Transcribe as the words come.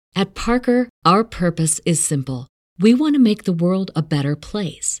At Parker, our purpose is simple. We want to make the world a better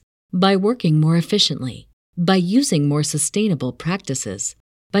place by working more efficiently, by using more sustainable practices,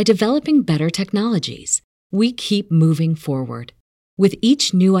 by developing better technologies. We keep moving forward. With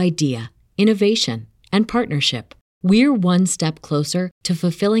each new idea, innovation, and partnership, we're one step closer to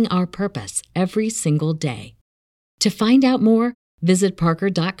fulfilling our purpose every single day. To find out more, visit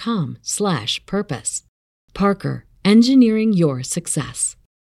parker.com/purpose. Parker, engineering your success.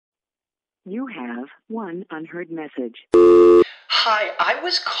 You have one unheard message. Hi, I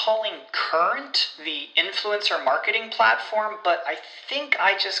was calling Current, the influencer marketing platform, but I think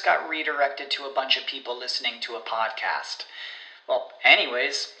I just got redirected to a bunch of people listening to a podcast. Well,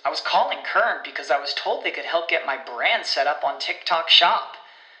 anyways, I was calling Current because I was told they could help get my brand set up on TikTok Shop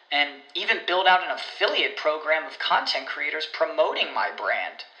and even build out an affiliate program of content creators promoting my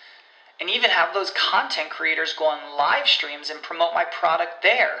brand. And even have those content creators go on live streams and promote my product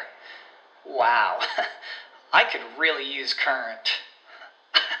there. Wow, I could really use Current.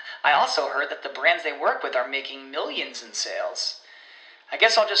 I also heard that the brands they work with are making millions in sales. I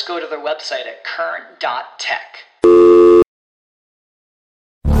guess I'll just go to their website at current.tech.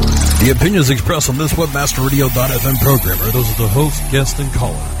 The opinions expressed on this WebmasterRadio.fm program are those of the host, guests, and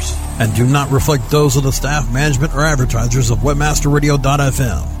callers, and do not reflect those of the staff, management, or advertisers of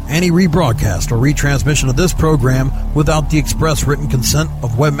WebmasterRadio.fm. Any rebroadcast or retransmission of this program without the express written consent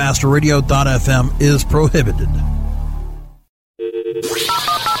of WebmasterRadio.fm is prohibited.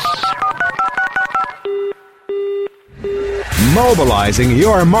 Mobilizing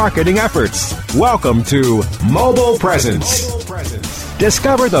your marketing efforts. Welcome to Mobile Presence.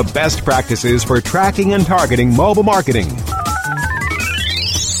 Discover the best practices for tracking and targeting mobile marketing.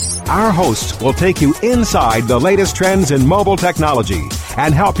 Our hosts will take you inside the latest trends in mobile technology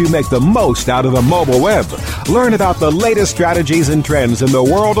and help you make the most out of the mobile web. Learn about the latest strategies and trends in the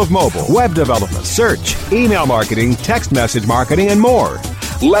world of mobile, web development, search, email marketing, text message marketing, and more.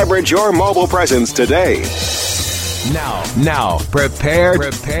 Leverage your mobile presence today. Now, prepare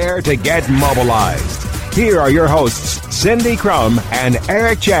to get mobilized. Here are your hosts, Cindy Crum and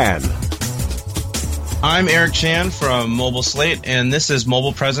Eric Chan. I'm Eric Chan from Mobile Slate, and this is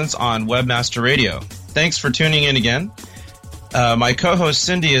Mobile Presence on Webmaster Radio. Thanks for tuning in again. My co-host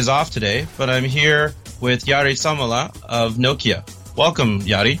Cindy is off today, but I'm here with Jari Samala of Nokia. Welcome,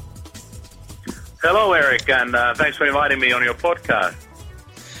 Jari. Hello, Eric, and thanks for inviting me on your podcast.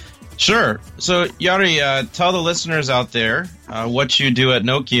 Sure. So, Jari, tell the listeners out there what you do at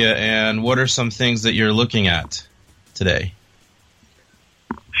Nokia and what are some things that you're looking at today.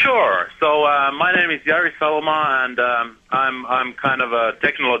 Sure. So, my name is Jari Saloma, and I'm kind of a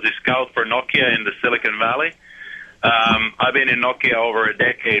technology scout for Nokia in the Silicon Valley. I've been in Nokia over a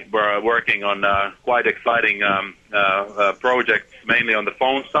decade, working on quite exciting projects, mainly on the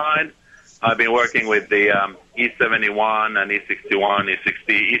phone side. I've been working with the E71 and E61, E60,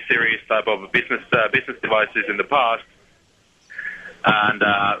 E-series type of business devices in the past. And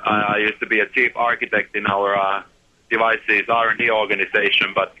I used to be a chief architect in our devices R&D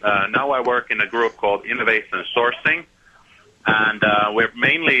organization, but now I work in a group called Innovation Sourcing. And we're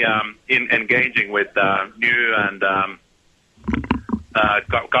mainly engaging with new and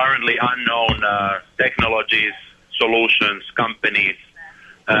currently unknown technologies, solutions, companies,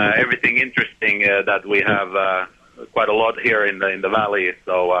 everything interesting that we have quite a lot here in the valley.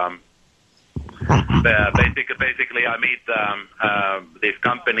 So basically, I meet these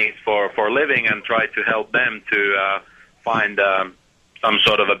companies for a living and try to help them to find some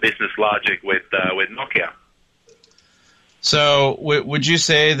sort of a business logic with Nokia. So would you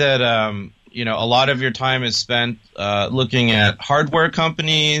say that a lot of your time is spent looking at hardware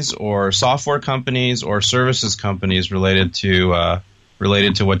companies or software companies or services companies related to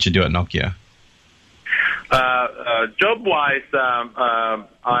what you do at Nokia? Job-wise,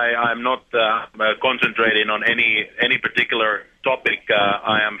 I'm not concentrating on any particular topic.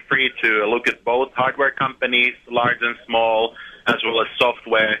 I am free to look at both hardware companies, large and small, as well as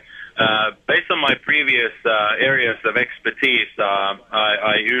software. Based on my previous areas of expertise,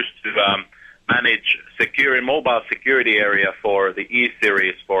 I used to manage mobile security area for the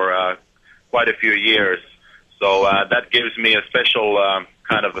E-series for quite a few years. So that gives me a special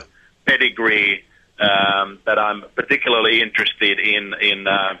kind of pedigree that I'm particularly interested in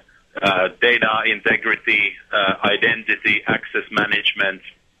data integrity, identity, access management,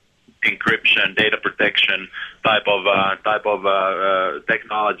 encryption, data protection type of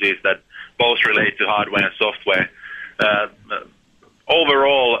technologies that both relate to hardware and software.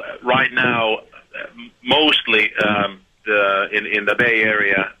 Overall, right now, mostly in the Bay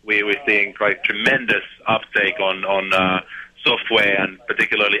Area, we're seeing quite tremendous uptake on software and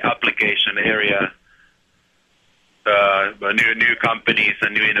particularly application area, new companies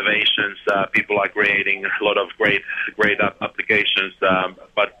and new innovations. People are creating a lot of great applications,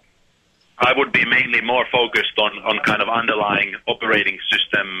 but I would be mainly more focused on kind of underlying operating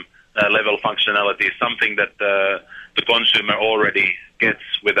system level functionality, something that the consumer already gets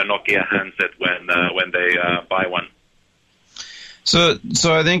with a Nokia handset when they buy one. So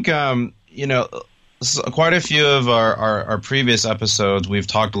I think quite a few of our previous episodes we've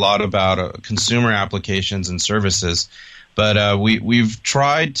talked a lot about consumer applications and services, but we've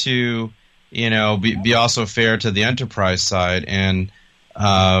tried to be also fair to the enterprise side, and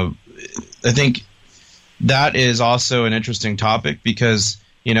I think that is also an interesting topic because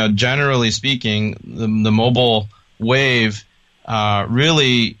generally speaking, the mobile wave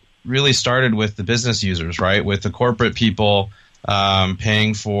really started with the business users, right? With the corporate people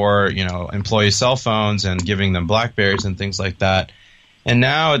paying for employee cell phones and giving them BlackBerries and things like that. And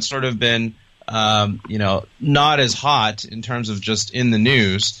now it's sort of been not as hot in terms of just in the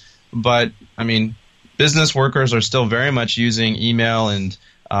news, but I mean, business workers are still very much using email and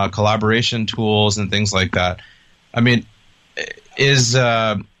collaboration tools and things like that. I mean,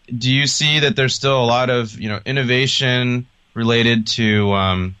 do you see that there's still a lot of innovation related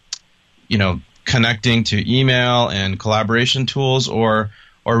to connecting to email and collaboration tools, or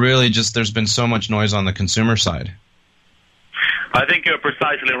really just there's been so much noise on the consumer side? I think you're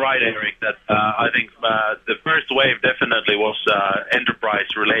precisely right, Eric, that I think the first wave definitely was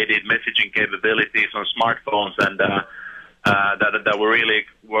enterprise-related messaging capabilities on smartphones, and that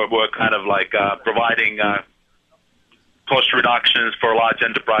were kind of like providing cost reductions for large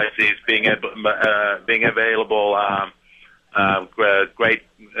enterprises, being available, great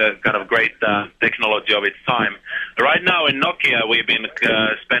technology of its time. Right now in Nokia, we've been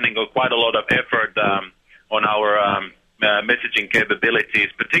spending quite a lot of effort on our messaging capabilities,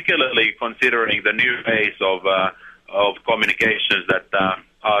 particularly considering the new phase of communications that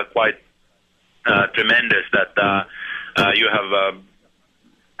are quite tremendous. That you have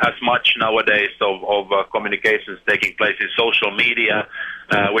as much nowadays of communications taking place in social media,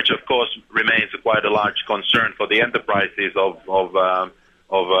 which of course remains quite a large concern for the enterprises of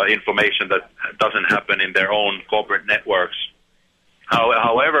information that doesn't happen in their own corporate networks.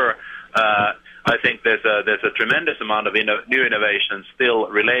 However, I think there's a tremendous amount of new innovations still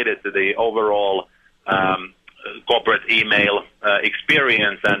related to the overall corporate email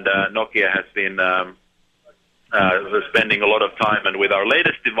experience, and Nokia has been spending a lot of time, and with our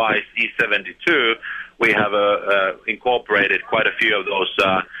latest device, E72, we have incorporated quite a few of those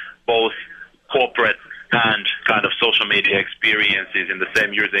both corporate and kind of social media experiences in the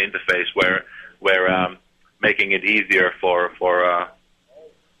same user interface, where we're making it easier for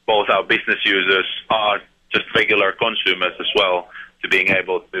both our business users or just regular consumers as well to being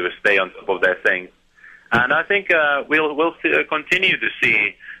able to stay on top of their things. And I think we'll continue to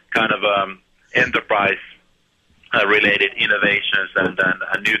see kind of enterprise related innovations and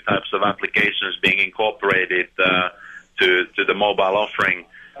new types of applications being incorporated to the mobile offering.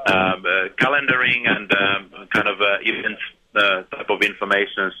 Calendaring and kind of events type of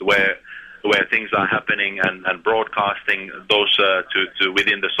information where things are happening, and broadcasting those to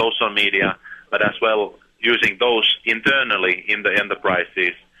within the social media, but as well using those internally in the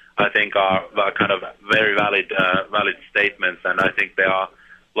enterprises, I think are kind of very valid statements, and I think there are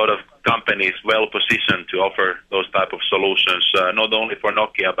a lot of companies well positioned to offer those type of solutions, not only for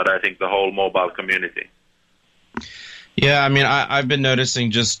Nokia, but I think the whole mobile community. Yeah, I mean, I've been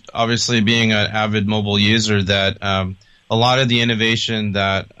noticing, just obviously being an avid mobile user, that a lot of the innovation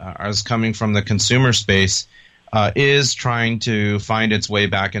that is coming from the consumer space is trying to find its way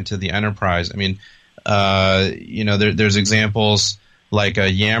back into the enterprise. I mean, there's examples like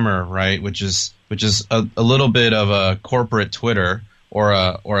a Yammer, right, which is a little bit of a corporate Twitter or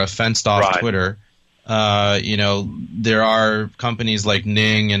a fenced off right. Twitter. There are companies like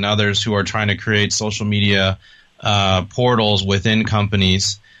Ning and others who are trying to create social media portals within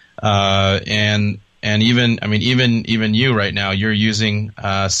companies, and even you right now, you're using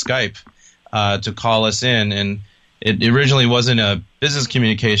Skype to call us in, and it originally wasn't a business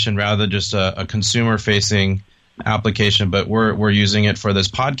communication, rather just a consumer facing application, but we're using it for this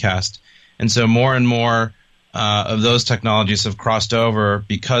podcast. And so more and more of those technologies have crossed over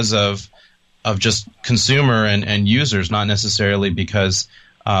because of just consumer and users, not necessarily because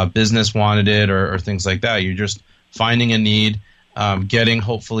business wanted it or things like that. You're just finding a need, getting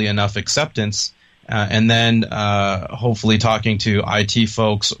hopefully enough acceptance, and then hopefully talking to IT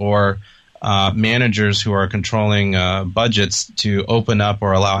folks or managers who are controlling budgets to open up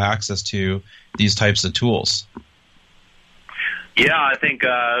or allow access to these types of tools. Yeah, I think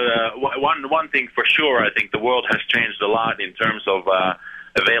one thing for sure, I think the world has changed a lot in terms of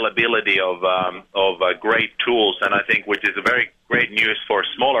availability of great tools, and I think which is a very great news for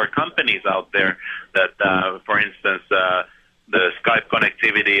smaller companies out there that, for instance, the Skype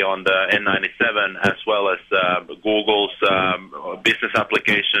connectivity on the N97, as well as Google's business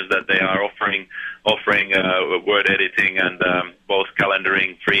applications that they are offering word editing and both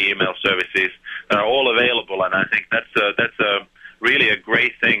calendaring, free email services that are all available, and I think that's really a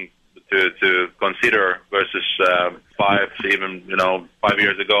great thing to consider versus 5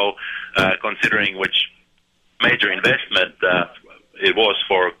 years ago, considering which major investment it was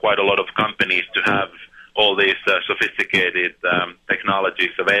for quite a lot of companies to have all these sophisticated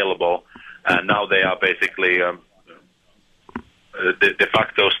technologies available, and now they are basically de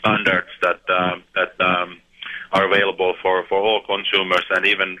facto standards that are available for all consumers, and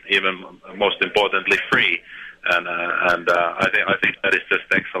even most importantly free, and I think that is just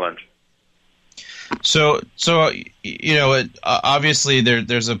excellent. So obviously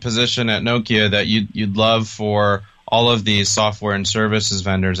there's a position at Nokia that you'd love for all of these software and services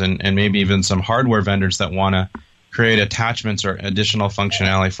vendors, and maybe even some hardware vendors that want to create attachments or additional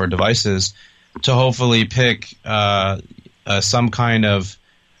functionality for devices to hopefully pick some kind of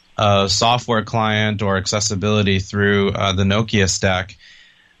software client or accessibility through the Nokia stack.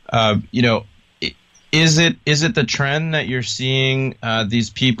 Is it the trend that you're seeing these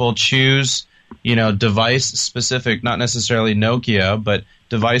people choose, device specific, not necessarily Nokia, but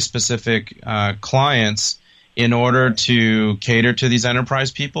device specific clients in order to cater to these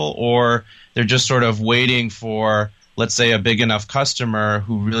enterprise people, or they're just sort of waiting for, let's say, a big enough customer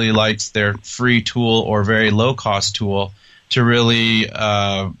who really likes their free tool or very low cost tool to really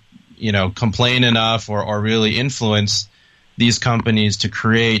complain enough or really influence these companies to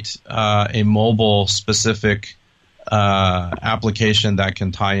create a mobile specific application that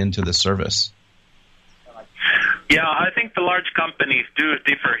can tie into the service? Yeah, I think the large companies do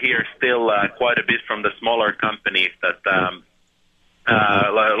differ here still quite a bit from the smaller companies. That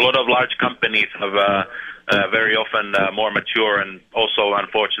a lot of large companies have very often more mature and also,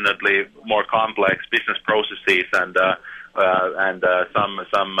 unfortunately, more complex business processes and some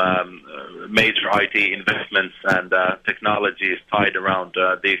major IT investments and technologies tied around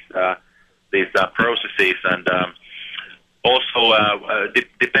these processes, and also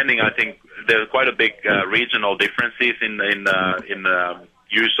depending, I think there's quite a big regional differences in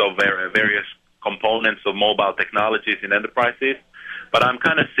use of various components of mobile technologies in enterprises. But I'm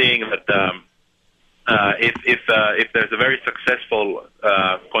kind of seeing that if there's a very successful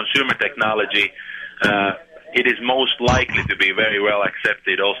consumer technology, it is most likely to be very well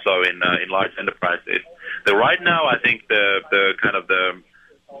accepted also in large enterprises. Right now, I think the kind of the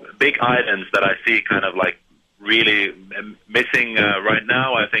big items that I see kind of like really missing right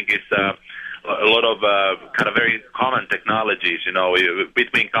now, I think is a lot of kind of very common technologies.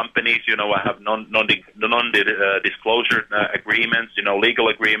 Between companies, I have non-disclosure agreements, legal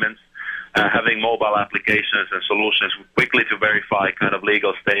agreements. Having mobile applications and solutions quickly to verify kind of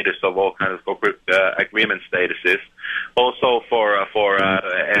legal status of all kinds of corporate agreement statuses. Also for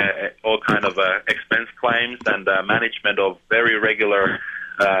all kind of expense claims and management of very regular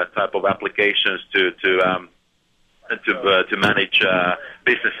type of applications to manage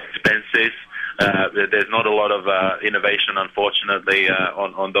business expenses. There's not a lot of innovation, unfortunately,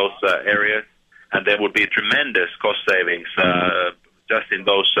 on those areas, and there would be tremendous cost savings just in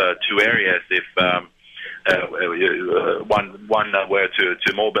those two areas if one were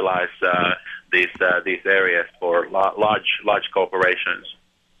to mobilize these areas for large corporations.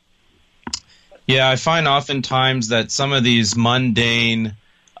 Yeah, I find oftentimes that some of these mundane,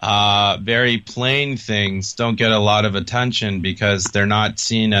 very plain things don't get a lot of attention because they're not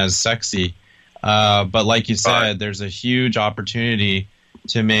seen as sexy. But like you said, there's a huge opportunity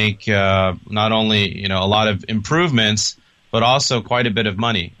to make not only a lot of improvements, but also quite a bit of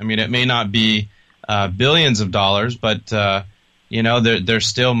money. I mean, it may not be billions of dollars, but there's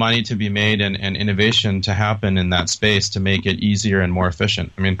still money to be made and innovation to happen in that space to make it easier and more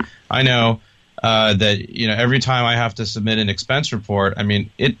efficient. I mean, I know that every time I have to submit an expense report, I mean,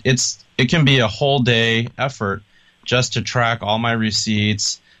 it can be a whole day effort just to track all my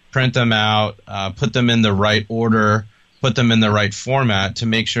receipts, print them out, put them in the right order, put them in the right format to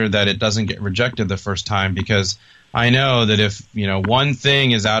make sure that it doesn't get rejected the first time, because I know that if one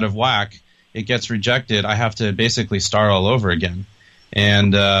thing is out of whack, it gets rejected, I have to basically start all over again.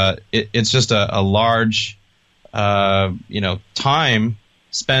 And it's just a large time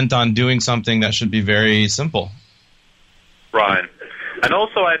spent on doing something that should be very simple. Right. And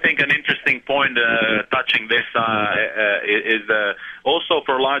also, I think an interesting point touching this is also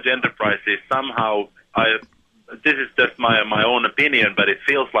for large enterprises. Somehow, this is just my own opinion, but it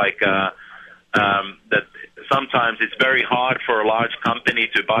feels like that sometimes it's very hard for a large company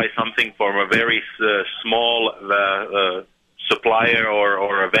to buy something from a very small supplier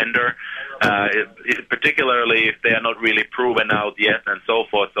or a vendor, particularly if they are not really proven out yet and so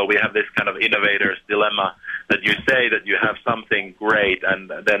forth. So we have this kind of innovator's dilemma that you say that you have something great, and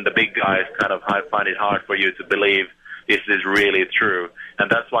then the big guys kind of find it hard for you to believe this is really true. And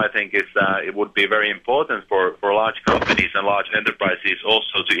that's why I think it would be very important for large companies and large enterprises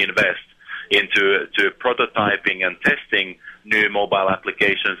also to invest into prototyping and testing new mobile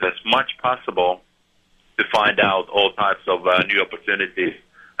applications as much possible to find out all types of new opportunities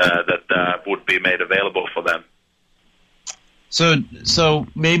that would be made available for them. So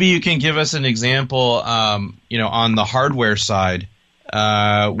maybe you can give us an example, on the hardware side,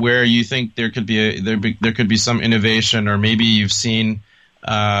 where you think there could be some innovation, or maybe you've seen,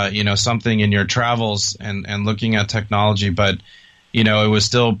 something in your travels and looking at technology, but it was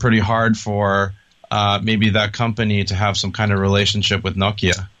still pretty hard for maybe that company to have some kind of relationship with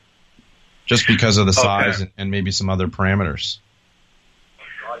Nokia, just because of the size and maybe some other parameters.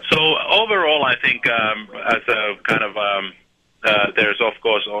 So overall, I think as a kind of there's of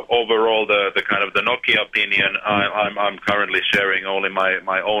course overall the kind of the Nokia opinion. I'm currently sharing only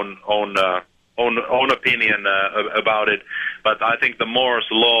my own opinion about it, but I think the Moore's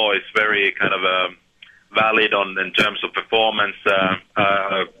law is very kind of valid in terms of performance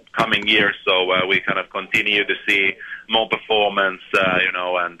coming years. So we kind of continue to see more performance,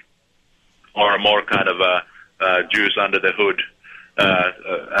 and or more kind of juice under the hood.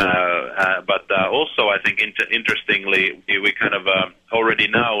 But also, I think interestingly, we kind of already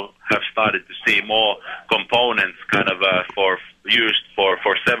now have started to see more components kind of used for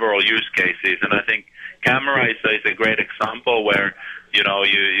several use cases, and I think camera is a great example where you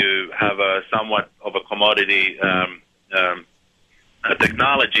have a somewhat of a commodity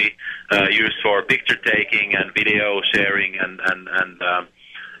technology used for picture taking and video sharing and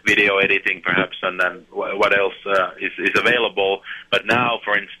video editing perhaps, and then what else is available. But now,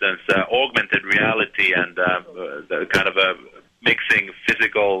 for instance, augmented reality and the kind of mixing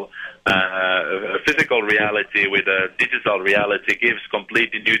physical reality with digital reality gives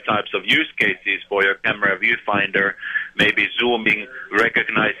completely new types of use cases for your camera viewfinder, maybe zooming,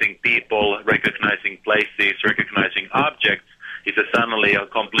 recognizing people, recognizing places, recognizing objects. Is suddenly a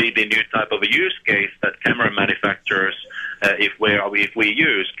completely new type of a use case that camera manufacturers, if we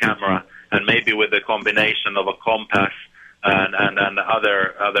use camera, and maybe with a combination of a compass and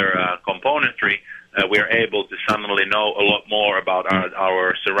other componentry, we're able to suddenly know a lot more about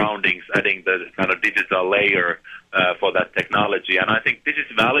our surroundings, adding the kind of digital layer for that technology. And I think this is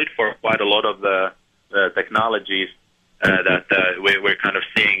valid for quite a lot of the technologies that we're kind of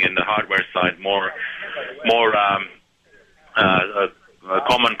seeing in the hardware side, more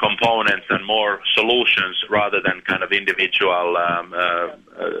common components and more solutions rather than kind of individual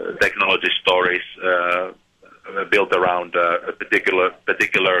technology stories built around a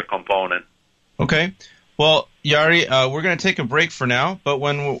particular component. Okay. Well, Jari, we're going to take a break for now, but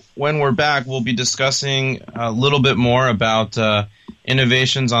when we're back, we'll be discussing a little bit more about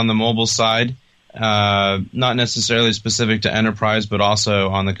innovations on the mobile side, not necessarily specific to enterprise, but also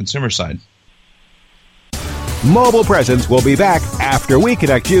on the consumer side. Mobile Presence will be back after we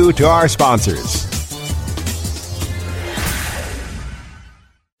connect you to our sponsors.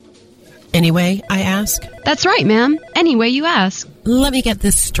 Anyway, I ask? That's right, ma'am. Any way you ask. Let me get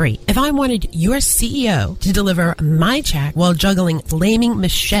this straight. If I wanted your CEO to deliver my check while juggling flaming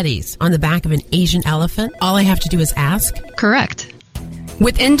machetes on the back of an Asian elephant, all I have to do is ask? Correct.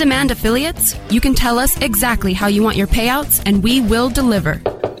 With In-Demand Affiliates, you can tell us exactly how you want your payouts, and we will deliver.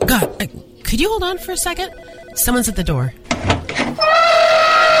 God, could you hold on for a second? Someone's at the door.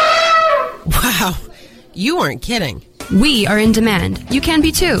 Wow, you weren't kidding. We are in demand. You can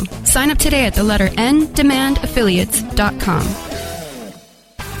be too. Sign up today at the letter ndemandaffiliates.com.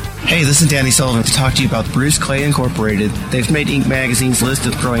 Hey, this is Danny Sullivan to talk to you about Bruce Clay Incorporated. They've made Inc. Magazine's list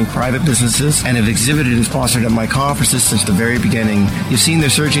of growing private businesses and have exhibited and sponsored at my conferences since the very beginning. You've seen their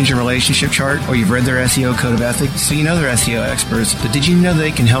search engine relationship chart, or you've read their SEO code of ethics, so you know they're SEO experts. But did you know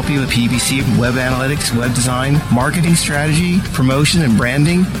they can help you with PPC, web analytics, web design, marketing strategy, promotion, and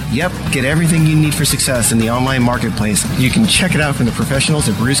branding? Yep, get everything you need for success in the online marketplace. You can check it out from the professionals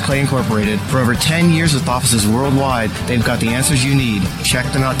at Bruce Clay Incorporated. For over 10 years with offices worldwide, they've got the answers you need. Check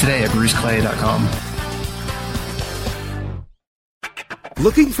them out today at bruceclay.com.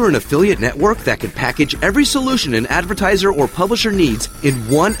 Looking for an affiliate network that can package every solution an advertiser or publisher needs in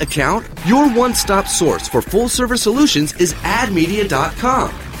one account? Your one-stop source for full-service solutions is AdMedia.com.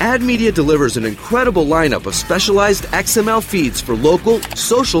 AdMedia delivers an incredible lineup of specialized XML feeds for local,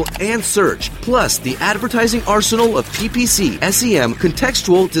 social, and search, plus the advertising arsenal of PPC, SEM,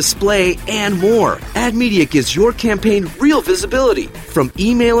 contextual, display, and more. AdMedia gives your campaign real visibility, from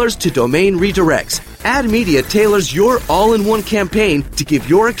emailers to domain redirects. AdMedia tailors your all-in-one campaign to give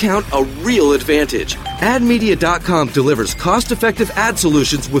your account a real advantage. AdMedia.com delivers cost-effective ad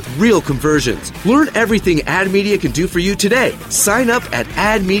solutions with real conversions. Learn everything AdMedia can do for you today. Sign up at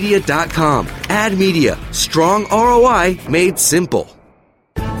AdMedia.com. AdMedia. Strong ROI made simple.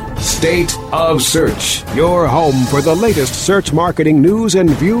 State of Search, your home for the latest search marketing news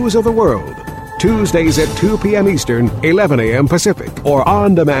and views of the world. Tuesdays at 2 p.m. Eastern, 11 a.m. Pacific, or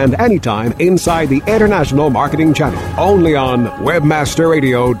on demand anytime inside the International Marketing Channel, only on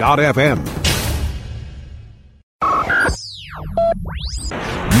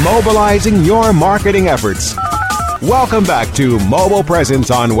webmasterradio.fm. Mobilizing your marketing efforts. Welcome back to Mobile Presence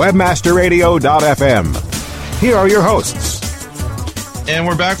on webmasterradio.fm. Here are your hosts. And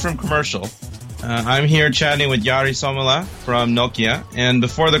we're back from commercial. I'm here chatting with Jari Suomela from Nokia. And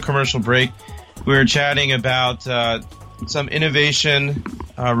before the commercial break, we were chatting about some innovation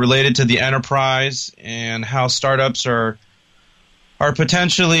related to the enterprise and how startups are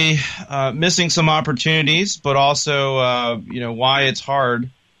potentially missing some opportunities, but also why it's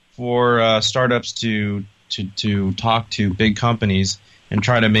hard for startups to talk to big companies and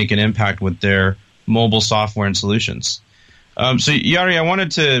try to make an impact with their mobile software and solutions. So Jari, I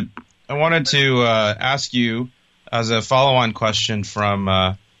wanted to ask you as a follow-on question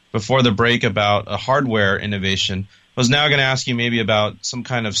from before the break about a hardware innovation. I was now going to ask you maybe about some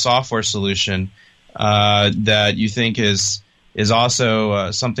kind of software solution that you think is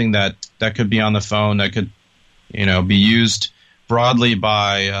also something that could be on the phone, that could be used broadly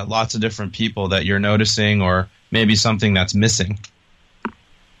by lots of different people that you're noticing, or maybe something that's missing.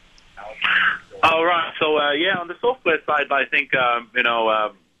 All right. So on the software side, I think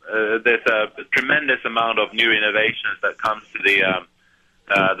there's a tremendous amount of new innovations that comes to the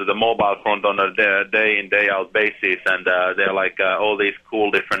mobile front on a day in, day out basis, and they're like all these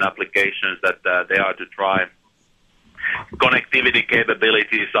cool different applications that they are to try. Connectivity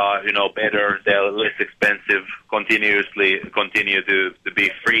capabilities are better, they're less expensive, continue to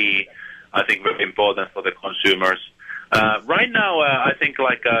be free. I think very important for the consumers. Right now, I think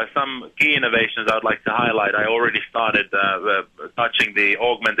some key innovations I would like to highlight. I already started touching the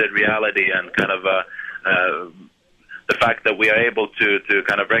augmented reality and kind of the fact that we are able to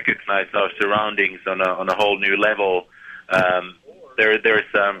kind of recognize our surroundings on a whole new level. There's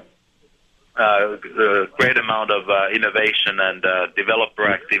a great amount of innovation and developer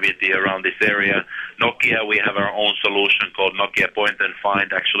activity around this area. Nokia, we have our own solution called Nokia Point and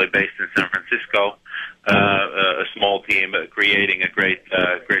Find, actually based in San Francisco. A small team creating a great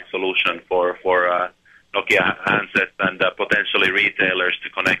solution for Nokia handsets and potentially retailers to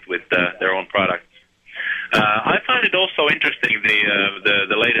connect with their own products. I find it also interesting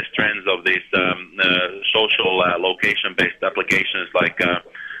the latest trends of these social location-based applications like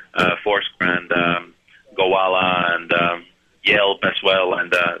Foursquare and Gowalla and Yelp as well.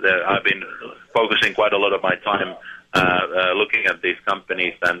 And I've been focusing quite a lot of my time looking at these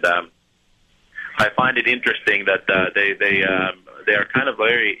companies, and I find it interesting that they are kind of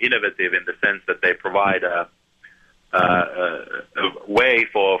very innovative in the sense that they provide a way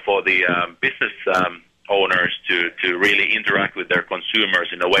for the business owners to really interact with their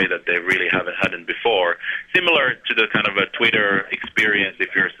consumers in a way that they really haven't before. Similar to the kind of a Twitter experience,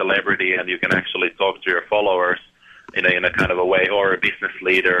 if you're a celebrity and you can actually talk to your followers in a kind of a way, or a business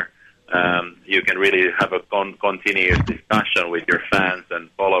leader, you can really have a continuous discussion with your fans and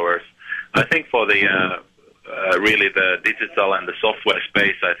followers. I think for the really the digital and the software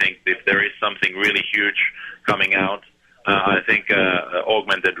space, I think if there is something really huge coming out, I think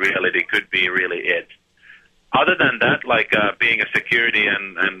augmented reality could be really it. Other than that, being a security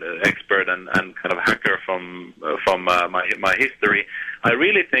and expert and kind of hacker from my history, I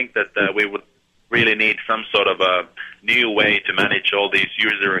really think that we would really need some sort of a new way to manage all these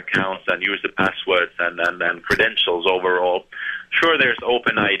user accounts and user passwords and credentials overall. Sure, there's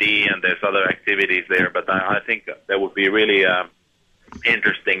OpenID and there's other activities there, but I think that would be really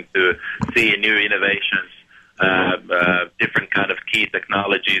interesting to see new innovations, different kind of key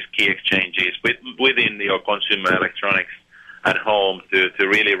technologies, key exchanges within your consumer electronics at home to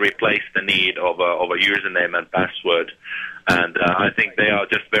really replace the need of a username and password. And I think they are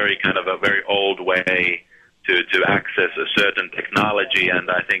just very kind of a very old way to to access a certain technology. And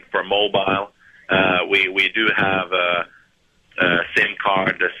I think for mobile, we do have a SIM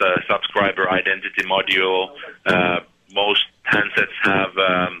card as a subscriber identity module. Most handsets have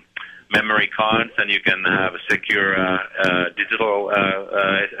memory cards, and you can have a secure digital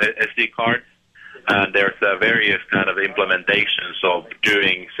SD card. And there's various kind of implementations of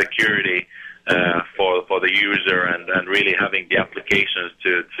doing security for the user, and really having the applications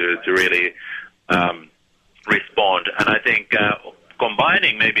to really respond. And I think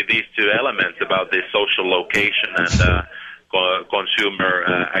combining maybe these two elements about this social location and consumer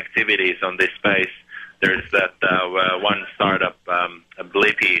activities on this space. There's that one startup,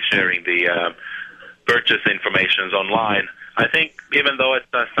 Blippi, sharing the purchase information online. I think even though it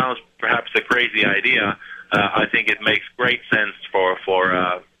sounds perhaps a crazy idea, I think it makes great sense for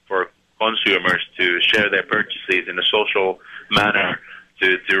consumers to share their purchases in a social manner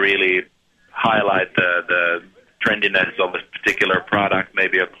to really highlight the trendiness of a particular product,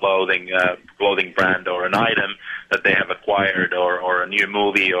 maybe a clothing brand or an item that they have acquired, or a new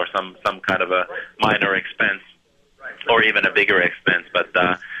movie, or some kind of a minor expense, or even a bigger expense. But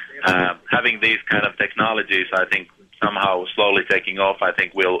having these kind of technologies, I think, somehow slowly taking off, I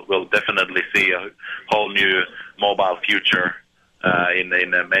think we'll definitely see a whole new mobile future in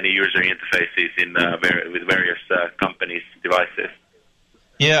many user interfaces with various companies' devices.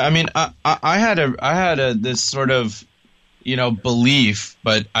 Yeah, I mean, I had this sort of, belief,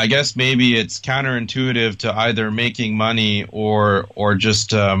 but I guess maybe it's counterintuitive to either making money or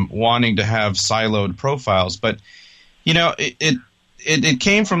just wanting to have siloed profiles. But it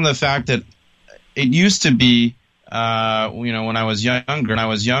came from the fact that it used to be, when I was younger,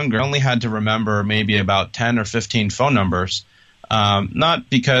 I only had to remember maybe about 10 or 15 phone numbers, not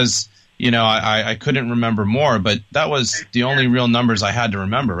because I couldn't remember more, but that was the only real numbers I had to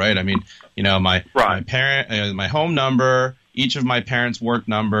remember, right? I mean, my parent, my home number, each of my parents' work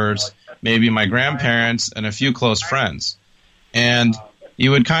numbers, maybe my grandparents, and a few close friends. And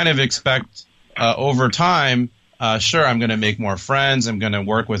you would kind of expect over time, sure, I'm going to make more friends, I'm going to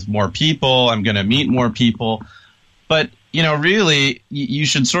work with more people, I'm going to meet more people. But, really, you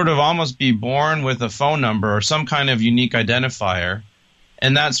should sort of almost be born with a phone number or some kind of unique identifier,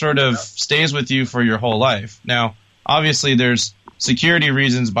 and that sort of stays with you for your whole life. Now, obviously, there's security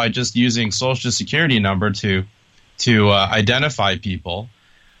reasons by just using Social Security number to identify people.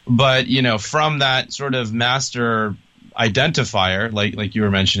 But, from that sort of master identifier, like you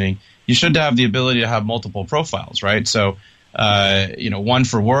were mentioning, you should have the ability to have multiple profiles, right? So, one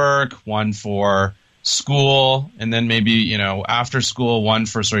for work, one for school, and then maybe, after school, one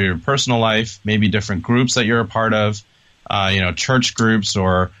for sort of your personal life, maybe different groups that you're a part of, church groups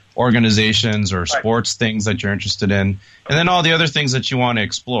or organizations or sports things that you're interested in, and then all the other things that you want to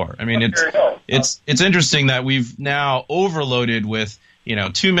explore. I mean, it's interesting that we've now overloaded with,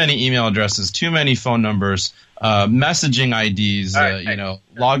 too many email addresses, too many phone numbers, messaging IDs,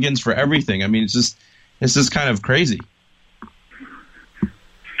 logins for everything. I mean, it's just kind of crazy.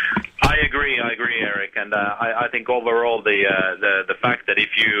 I agree, Eric, and I think overall the fact that if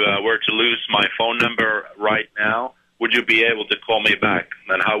you were to lose my phone number right now, would you be able to call me back?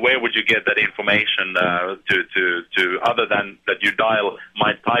 And where would you get that information to other than that you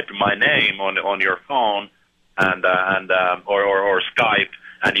type my name on your phone or Skype,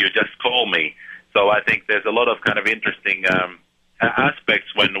 and you just call me? So I think there's a lot of kind of interesting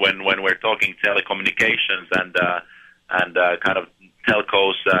aspects when we're talking telecommunications and kind of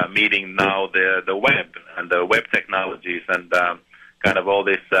telcos meeting now the web and the web technologies and kind of all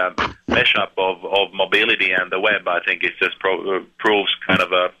this mesh-up of mobility and the web. I think it just proves kind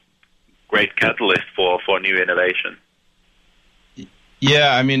of a great catalyst for new innovation.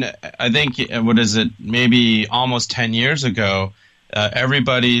 Yeah, I mean, I think, maybe almost 10 years ago,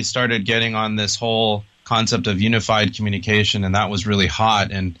 everybody started getting on this whole concept of unified communication, and that was really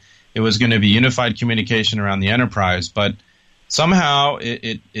hot, and it was going to be unified communication around the enterprise, but somehow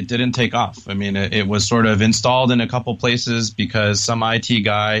it didn't take off. I mean, it was sort of installed in a couple places because some IT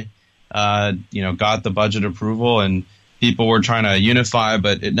guy, got the budget approval and people were trying to unify,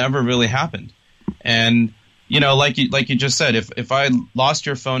 but it never really happened. And, like you just said, if I lost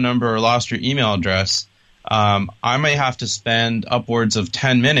your phone number or lost your email address, I may have to spend upwards of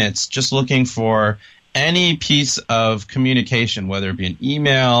 10 minutes just looking for any piece of communication, whether it be an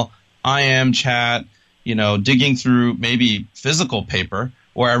email, IM chat, digging through maybe physical paper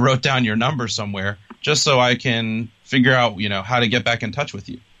where I wrote down your number somewhere just so I can figure out, how to get back in touch with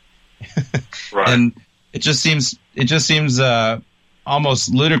you. Right. And it just seems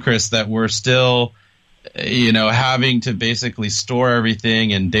almost ludicrous that we're still, having to basically store everything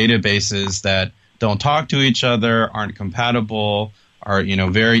in databases that don't talk to each other, aren't compatible, are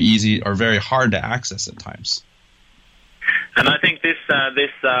very easy or very hard to access at times. And I think this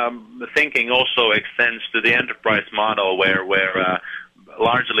thinking also extends to the enterprise model, where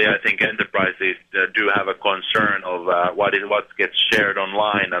largely I think enterprises do have a concern of what gets shared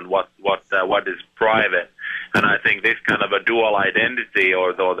online and what is private. And I think this kind of a dual identity,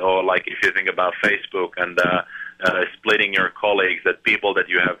 or like if you think about Facebook and splitting your colleagues, that people that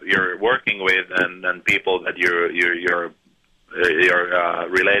you're working with and people that you're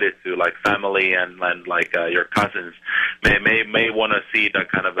related to, like family and like your cousins, may want to see the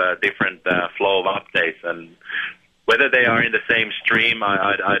kind of a different flow of updates, and whether they are in the same stream,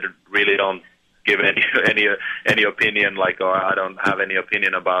 I really don't give any opinion, or I don't have any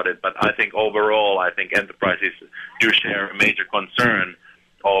opinion about it. But I think overall, I think enterprises do share a major concern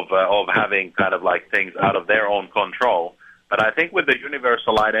of having kind of like things out of their own control. But I think with the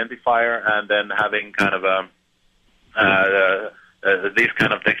universal identifier and then having kind of these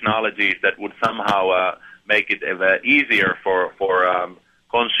kind of technologies that would somehow make it easier for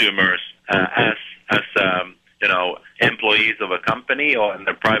consumers as employees of a company or and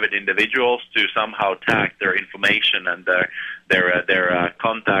their private individuals to somehow tag their information and their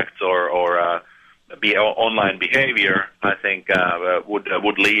contacts or online behavior, I think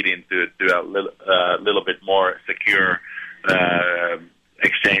would lead into a little bit more secure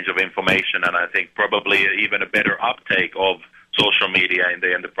exchange of information, and I think probably even a better uptake of social media in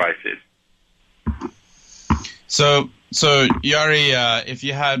the enterprises. So Jari, if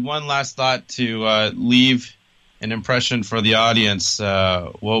you had one last thought to leave an impression for the audience,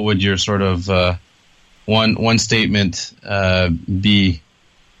 what would your sort of one statement be?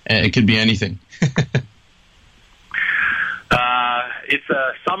 It could be anything. It's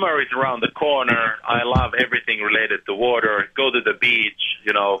summer is around the corner. I love everything related to water. Go to the beach,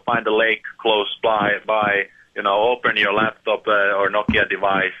 find a lake close by, open your laptop or Nokia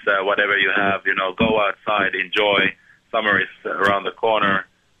device, whatever you have, go outside, enjoy. Summer is around the corner.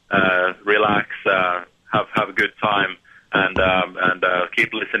 Relax, have a good time, and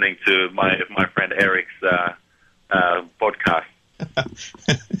keep listening to my friend Eric's podcast.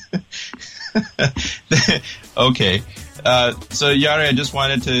 Okay. So Jari, I just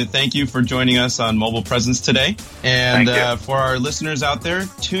wanted to thank you for joining us on Mobile Presence today. And for our listeners out there,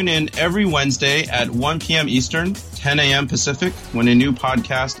 tune in every Wednesday at 1 p.m. Eastern, 10 a.m. Pacific, when a new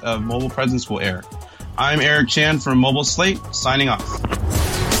podcast of Mobile Presence will air. I'm Eric Chan from Mobile Slate, signing off.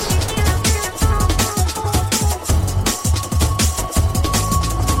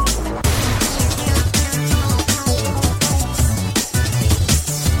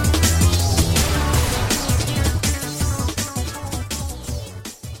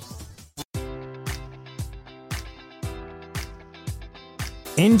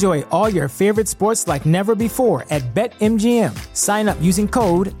 Enjoy all your favorite sports like never before at BetMGM. Sign up using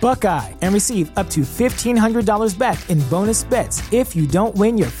code Buckeye and receive up to $1,500 back in bonus bets if you don't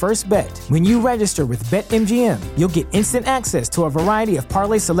win your first bet. When you register with BetMGM, you'll get instant access to a variety of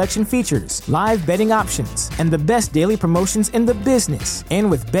parlay selection features, live betting options, and the best daily promotions in the business.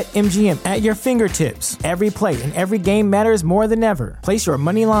 And with BetMGM at your fingertips, every play and every game matters more than ever. Place your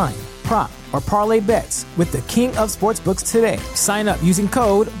money line, prop, or parlay bets with the king of sportsbooks today. Sign up using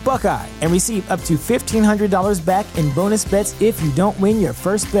code Buckeye and receive up to $1,500 back in bonus bets if you don't win your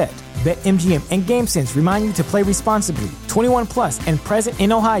first bet. BetMGM and GameSense remind you to play responsibly. 21 plus and present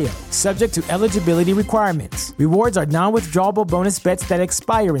in Ohio, subject to eligibility requirements. Rewards are non-withdrawable bonus bets that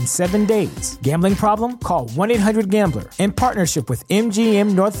expire in 7 days. Gambling problem? Call 1-800-GAMBLER in partnership with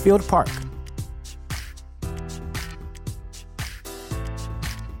MGM Northfield Park.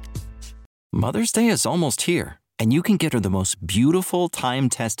 Mother's Day is almost here, and you can get her the most beautiful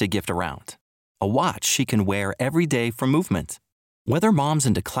time-tested gift around. A watch she can wear every day from Movement. Whether mom's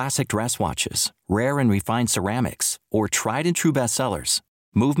into classic dress watches, rare and refined ceramics, or tried-and-true bestsellers,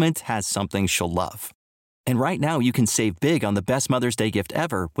 Movement has something she'll love. And right now, you can save big on the best Mother's Day gift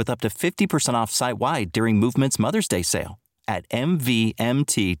ever with up to 50% off site-wide during Movement's Mother's Day sale at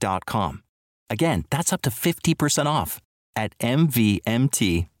MVMT.com. Again, that's up to 50% off at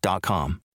MVMT.com.